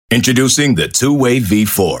Introducing the Two-Way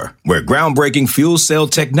V4, where groundbreaking fuel cell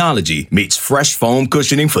technology meets fresh foam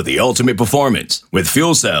cushioning for the ultimate performance. With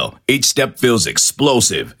Fuel Cell, each step feels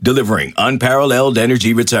explosive, delivering unparalleled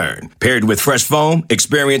energy return. Paired with fresh foam,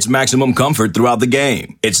 experience maximum comfort throughout the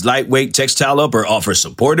game. Its lightweight textile upper offers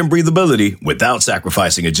support and breathability without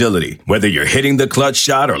sacrificing agility. Whether you're hitting the clutch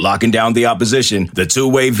shot or locking down the opposition, the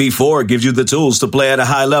Two-Way V4 gives you the tools to play at a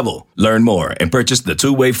high level. Learn more and purchase the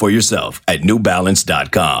Two-Way for yourself at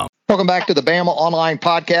newbalance.com. Welcome back to the Bama Online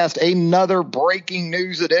Podcast, another breaking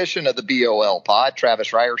news edition of the BOL Pod.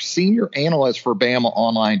 Travis Reier, senior analyst for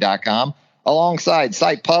BamaOnline.com, alongside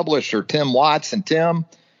site publisher Tim Watts. And Tim,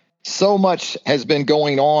 so much has been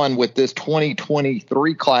going on with this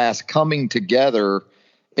 2023 class coming together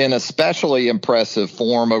in especially impressive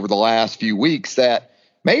form over the last few weeks that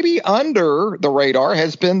maybe under the radar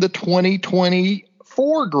has been the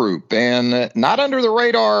 2024 group, and not under the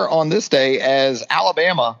radar on this day as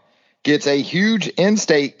Alabama gets a huge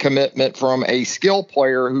in-state commitment from a skill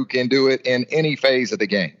player who can do it in any phase of the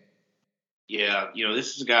game. Yeah,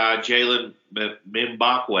 this is a guy, Jalen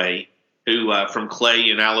Mbakwe, who from Clay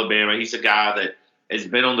in Alabama. He's a guy that has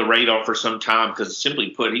been on the radar for some time because, simply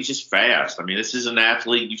put, he's just fast. I mean, this is an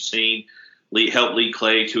athlete you've seen help lead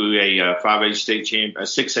Clay to a 5A state a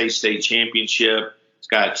 6A state championship. It's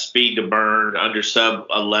got speed to burn under sub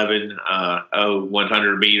 11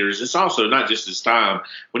 100 meters. It's also not just his time.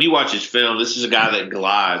 When you watch his film, this is a guy that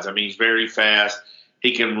glides. I mean, he's very fast.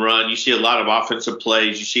 He can run. You see a lot of offensive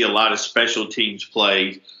plays. You see a lot of special teams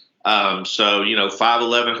plays. So, 5'11",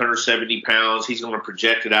 170 pounds. He's going to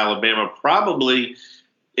project at Alabama. Probably,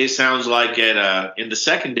 it sounds like in the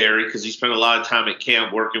secondary, because he spent a lot of time at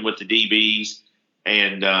camp working with the DBs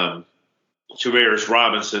and Travaris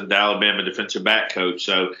Robinson, the Alabama defensive back coach.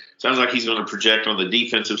 So sounds like he's going to project on the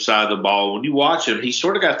defensive side of the ball. When you watch him, he's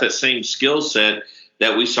sort of got that same skill set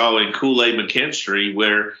that we saw in Kool-Aid McKinstry,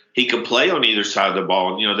 where he could play on either side of the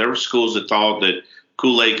ball. There were schools that thought that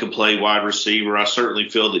Kool-Aid could play wide receiver. I certainly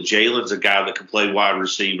feel that Jalen's a guy that can play wide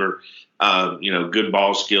receiver. Good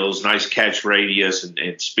ball skills, nice catch radius,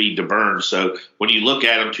 and speed to burn. So when you look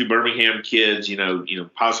at them, two Birmingham kids,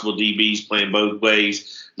 possible DBs playing both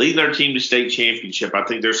ways, leading their team to state championship, I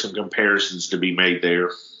think there's some comparisons to be made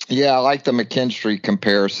there. Yeah, I like the McKinstry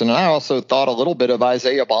comparison. And I also thought a little bit of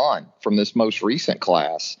Isaiah Bond from this most recent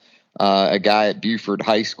class, a guy at Buford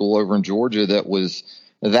High School over in Georgia that was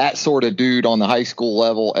that sort of dude on the high school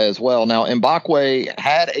level as well. Now, Mbakwe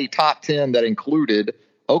had a top 10 that included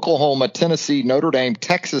Oklahoma, Tennessee, Notre Dame,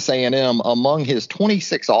 Texas A&M among his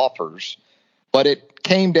 26 offers. But it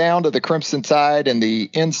came down to the Crimson Tide and the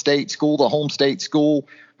in-state school, the home state school.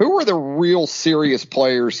 Who were the real serious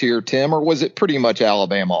players here, Tim, or was it pretty much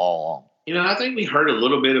Alabama all along? I think we heard a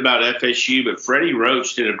little bit about FSU, but Freddie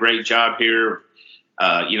Roach did a great job here,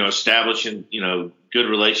 establishing, good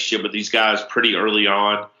relationship with these guys pretty early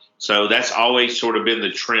on. So that's always sort of been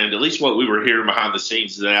the trend. At least what we were hearing behind the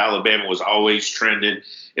scenes is that Alabama was always trending.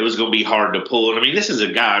 It was going to be hard to pull. And I mean, this is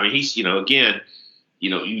a guy, he's, again,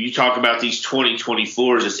 you talk about these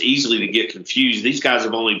 2024s, it's easily to get confused. These guys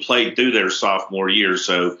have only played through their sophomore year.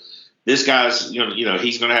 So this guy's,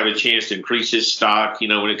 he's going to have a chance to increase his stock,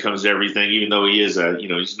 when it comes to everything, even though he is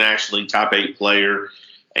he's nationally top 8 player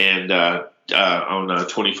and on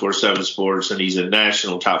 24/7 Sports, and he's a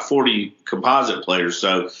national top 40 composite player.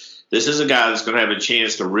 So this is a guy that's going to have a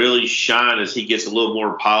chance to really shine as he gets a little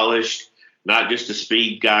more polished. Not just a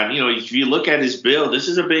speed guy. If you look at his build, this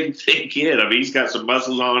is a big, thick kid. I mean, he's got some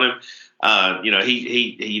muscles on him.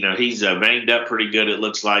 He's veined up pretty good. It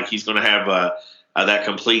looks like he's going to have that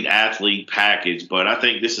complete athlete package. But I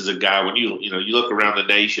think this is a guy, when you look around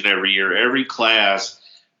the nation every year, every class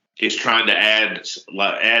is trying to add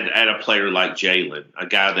a player like Jalen, a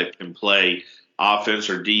guy that can play offense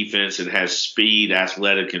or defense and has speed,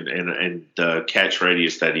 athletic, and catch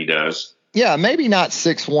radius that he does. Yeah, maybe not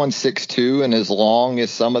 6'1", 6'2", and as long as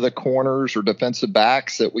some of the corners or defensive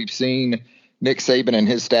backs that we've seen Nick Saban and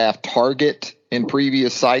his staff target in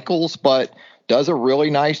previous cycles, but does a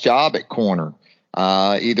really nice job at corner,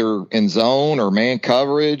 either in zone or man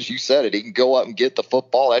coverage. You said it. He can go up and get the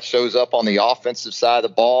football. That shows up on the offensive side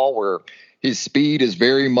of the ball, where his speed is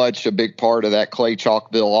very much a big part of that Clay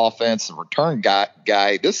Chalkville offense. And return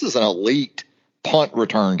guy. This is an elite punt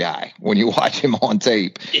return guy when you watch him on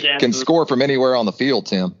tape. Can score from anywhere on the field,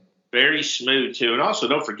 Tim. Very smooth, too. And also,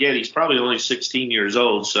 don't forget, he's probably only 16 years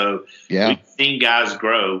old. So yeah, we've seen guys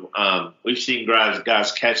grow. We've seen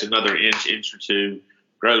guys catch another inch or two,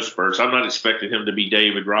 growth spurts. I'm not expecting him to be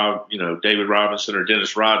David Robinson or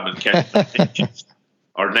Dennis Rodman catching inches,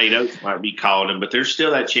 or Nate Oates might be calling him, but there's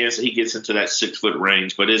still that chance that he gets into that 6 foot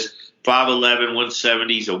range. But his 5'11",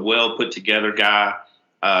 170. He's a well put together guy.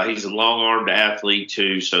 He's a long-armed athlete,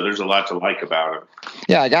 too, so there's a lot to like about him.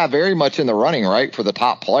 Yeah, I got very much in the running, right, for the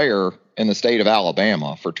top player in the state of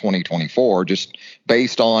Alabama for 2024, just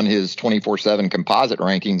based on his 24/7 composite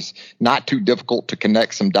rankings. Not too difficult to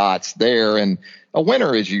connect some dots there. And a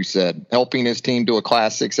winner, as you said, helping his team to a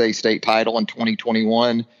Class 6A state title in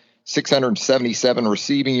 2021, 677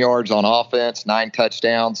 receiving yards on offense, 9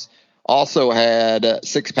 touchdowns. Also had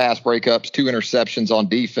 6 pass breakups, 2 interceptions on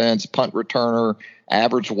defense, punt returner,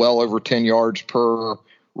 averaged well over 10 yards per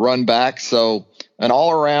run back. So an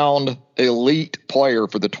all-around elite player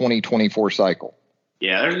for the 2024 cycle.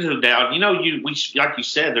 Yeah, there's no doubt. Like you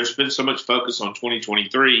said, there's been so much focus on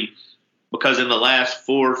 2023 because in the last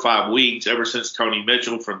 4 or 5 weeks, ever since Tony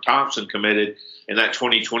Mitchell from Thompson committed in that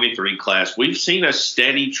 2023 class, we've seen a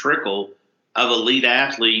steady trickle of elite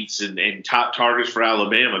athletes and top targets for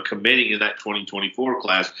Alabama committing in that 2024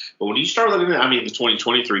 class. But when you start looking at, the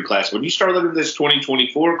 2023 class, when you start looking at this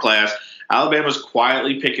 2024 class, Alabama's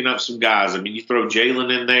quietly picking up some guys. You throw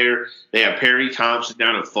Jalen in there. They have Perry Thompson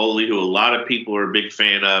down at Foley, who a lot of people are a big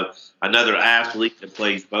fan of, another athlete that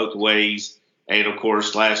plays both ways. And, of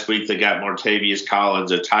course, last week they got Martavius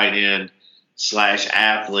Collins, a tight end /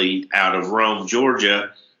 athlete out of Rome,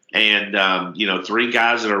 Georgia. And, 3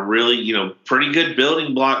 guys that are really, pretty good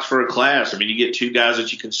building blocks for a class. You get 2 guys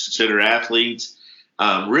that you consider athletes.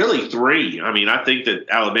 Really 3. I think that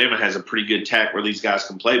Alabama has a pretty good tack where these guys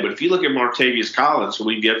can play. But if you look at Martavius Collins, who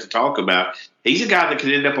we've yet to talk about, he's a guy that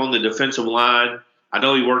could end up on the defensive line. I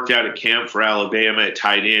know he worked out at camp for Alabama at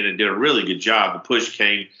tight end and did a really good job. The push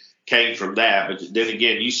came from that. But then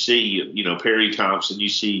again, you see, Perry Thompson, you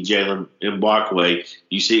see Jalen Mbakwe,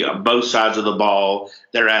 you see on both sides of the ball,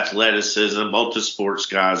 their athleticism, multi-sports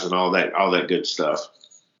guys, and all that good stuff.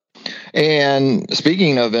 And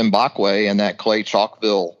speaking of Mbakwe and that Clay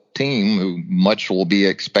Chalkville team, who much will be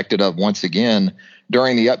expected of once again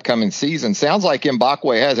during the upcoming season, sounds like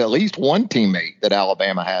Mbakwe has at least one teammate that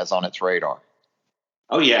Alabama has on its radar.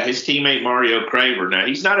 Oh, yeah, his teammate Mario Craver. Now,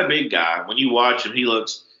 he's not a big guy. When you watch him, he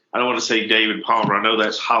looks – I don't want to say David Palmer. I know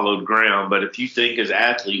that's hollowed ground, but if you think as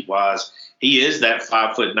athlete-wise, he is that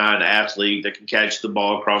 5'9" athlete that can catch the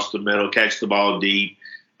ball across the middle, catch the ball deep.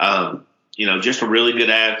 Just a really good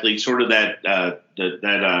athlete. Sort of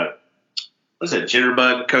what's that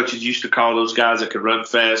jitterbug coaches used to call those guys that could run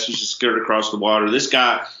fast, used to skirt across the water. This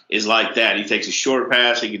guy is like that. He takes a short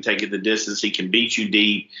pass. He can take it the distance. He can beat you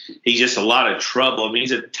deep. He's just a lot of trouble.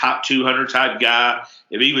 He's a top 200 type guy.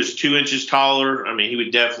 If he was 2 inches taller, he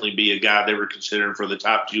would definitely be a guy they were considering for the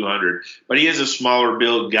top 200. But he is a smaller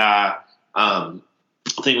build guy.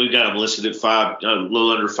 I think we've got him listed at a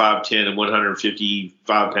little under 5'10" and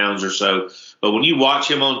 155 pounds or so. But when you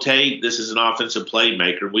watch him on tape, this is an offensive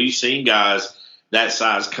playmaker. We've seen guys that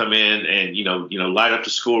size come in and, light up the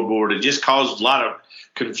scoreboard. It just caused a lot of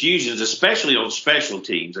confusions, especially on special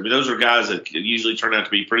teams. Those are guys that usually turn out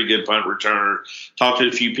to be pretty good punt returners. Talk to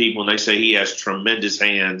a few people, and they say he has tremendous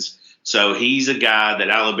hands. So he's a guy that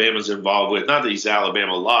Alabama's involved with. Not that he's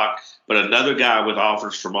Alabama lock, but another guy with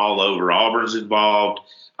offers from all over. Auburn's involved.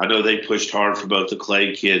 I know they pushed hard for both the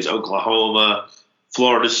Clay kids, Oklahoma,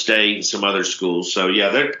 Florida State, and some other schools. So,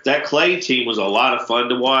 yeah, that Clay team was a lot of fun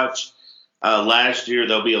to watch last year.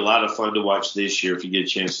 They'll be a lot of fun to watch this year if you get a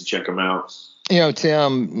chance to check them out.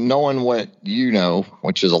 Tim, knowing what you know,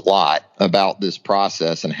 which is a lot about this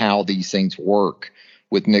process and how these things work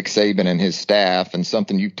with Nick Saban and his staff, and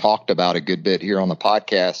something you've talked about a good bit here on the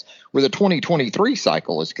podcast, where the 2023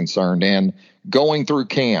 cycle is concerned and going through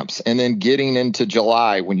camps and then getting into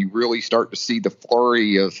July when you really start to see the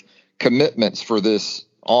flurry of commitments for this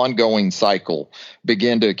ongoing cycle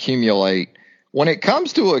begin to accumulate. When it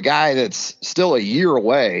comes to a guy that's still a year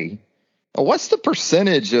away, what's the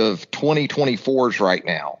percentage of 2024s right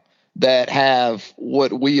now that have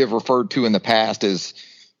what we have referred to in the past as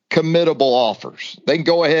committable offers? They can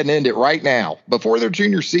go ahead and end it right now before their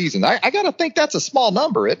junior season. I got to think that's a small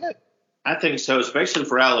number, isn't it? I think so, especially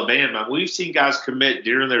for Alabama. We've seen guys commit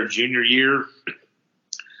during their junior year.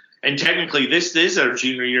 And technically this is their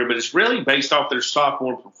junior year, but it's really based off their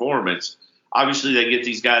sophomore performance. Obviously, they get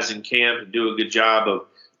these guys in camp and do a good job of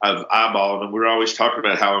eyeballing, and we're always talking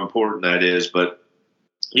about how important that is. But,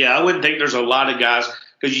 yeah, I wouldn't think there's a lot of guys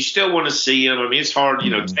because you still want to see them. It's hard.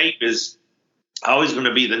 Tape is always going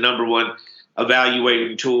to be the number one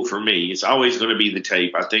evaluating tool for me. It's always going to be the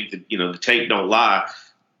tape. I think that, the tape don't lie.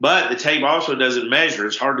 But the tape also doesn't measure.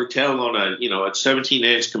 It's hard to tell on a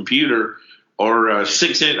 17-inch computer or a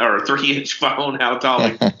 6-inch or a 3-inch phone how tall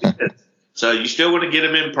it is. So you still want to get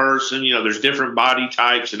them in person. There's different body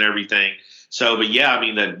types and everything. So, but yeah, I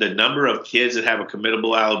mean, the number of kids that have a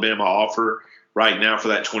committable Alabama offer right now for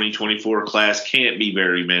that 2024 class can't be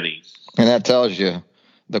very many. And that tells you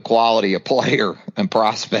the quality of player and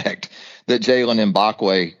prospect that Jalen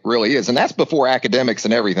Mbakwe really is. And that's before academics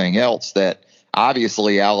and everything else that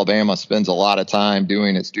obviously Alabama spends a lot of time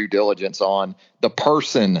doing its due diligence on the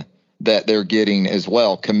person that they're getting as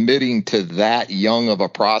well. Committing to that young of a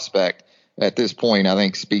prospect at this point, I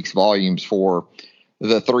think speaks volumes for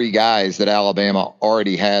the three guys that Alabama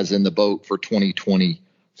already has in the boat for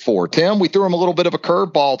 2024. Tim, we threw him a little bit of a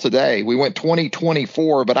curveball today. We went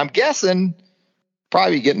 2024, but I'm guessing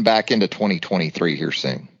probably getting back into 2023 here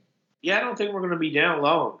soon. Yeah, I don't think we're going to be down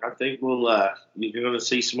long. I think you're going to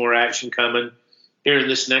see some more action coming here in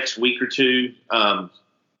this next week or two. I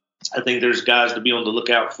think there's guys to be on the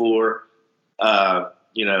lookout for.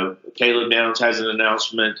 Caleb Downs has an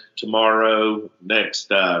announcement tomorrow.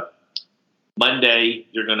 Next Monday,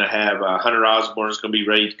 you're going to have Hunter Osborne is going to be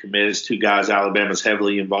ready to commit. It's two guys Alabama's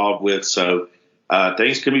heavily involved with. So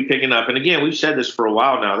things could be picking up. And again, we've said this for a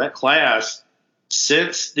while now. That class,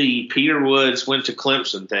 since the Peter Woods went to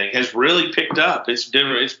Clemson thing, has really picked up. It's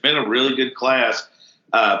been a really good class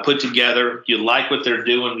put together. You like what they're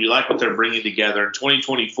doing. You like what they're bringing together. And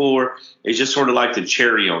 2024 is just sort of like the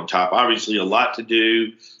cherry on top. Obviously, a lot to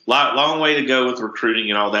do, long way to go with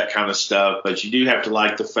recruiting and all that kind of stuff. But you do have to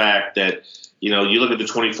like the fact that, you look at the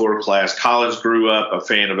 24 class. Collins grew up a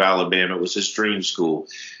fan of Alabama. It was his dream school.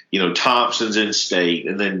 Thompson's in state,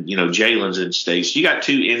 and then, Jalen's in state. So you got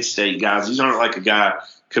two in-state guys. These aren't like a guy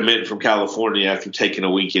committed from California after taking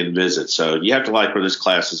a weekend visit. So you have to like where this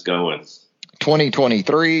class is going.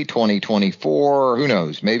 2023, 2024, who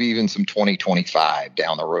knows? Maybe even some 2025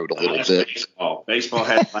 down the road a little bit. Baseball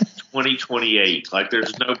has like 2028. Like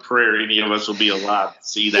there's no prayer any of us will be alive to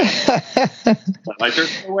see that. Like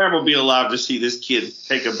there's no way we'll be alive to see this kid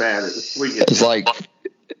take a bat at the swing. It's like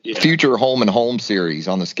future home and home series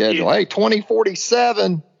on the schedule. Yeah. Hey,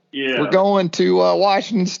 2047. Yeah. We're going to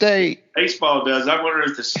Washington State. Baseball does. I wonder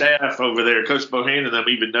if the staff over there, Coach Bohannon and them,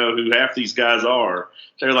 even know who half these guys are.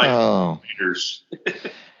 They're like leaders.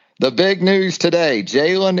 The big news today,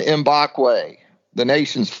 Jalen Mbakwe, the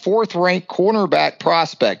nation's fourth-ranked cornerback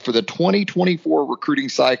prospect for the 2024 recruiting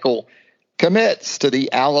cycle, commits to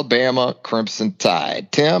the Alabama Crimson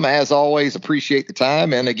Tide. Tim, as always, appreciate the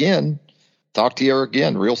time. And again, talk to you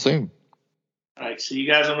again real soon. All right. See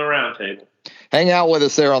you guys on the roundtable. Hang out with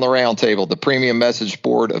us there on the roundtable, the premium message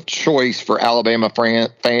board of choice for Alabama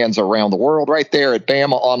fans around the world, right there at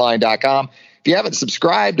BamaOnline.com. If you haven't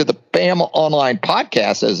subscribed to the Bama Online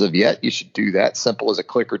podcast as of yet, you should do that. Simple as a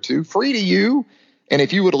click or two, free to you. And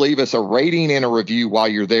if you would leave us a rating and a review while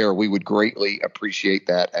you're there, we would greatly appreciate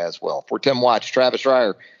that as well. For Tim Watts, Travis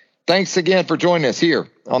Reier, thanks again for joining us here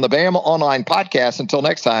on the Bama Online podcast. Until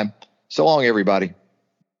next time, so long, everybody.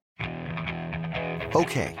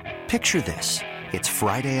 Okay. Picture this. It's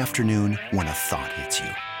Friday afternoon when a thought hits you.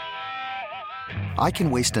 I can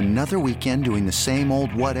waste another weekend doing the same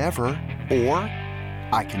old whatever, or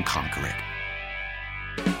I can conquer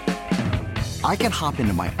it. I can hop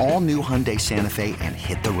into my all-new Hyundai Santa Fe and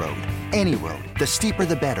hit the road. Any road. The steeper,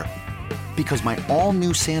 the better. Because my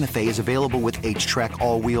all-new Santa Fe is available with H-Track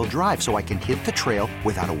all-wheel drive, so I can hit the trail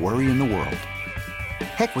without a worry in the world.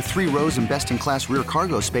 Heck, with 3 rows and best-in-class rear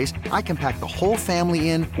cargo space, I can pack the whole family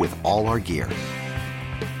in with all our gear.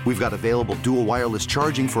 We've got available dual wireless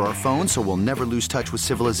charging for our phones, so we'll never lose touch with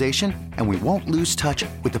civilization, and we won't lose touch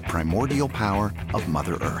with the primordial power of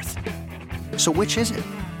Mother Earth. So which is it?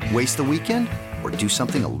 Waste the weekend or do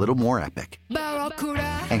something a little more epic?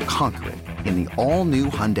 And conquer it in the all-new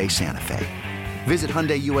Hyundai Santa Fe. Visit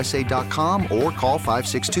HyundaiUSA.com or call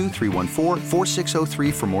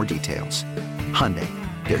 562-314-4603 for more details. Hyundai,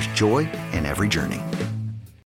 there's joy in every journey.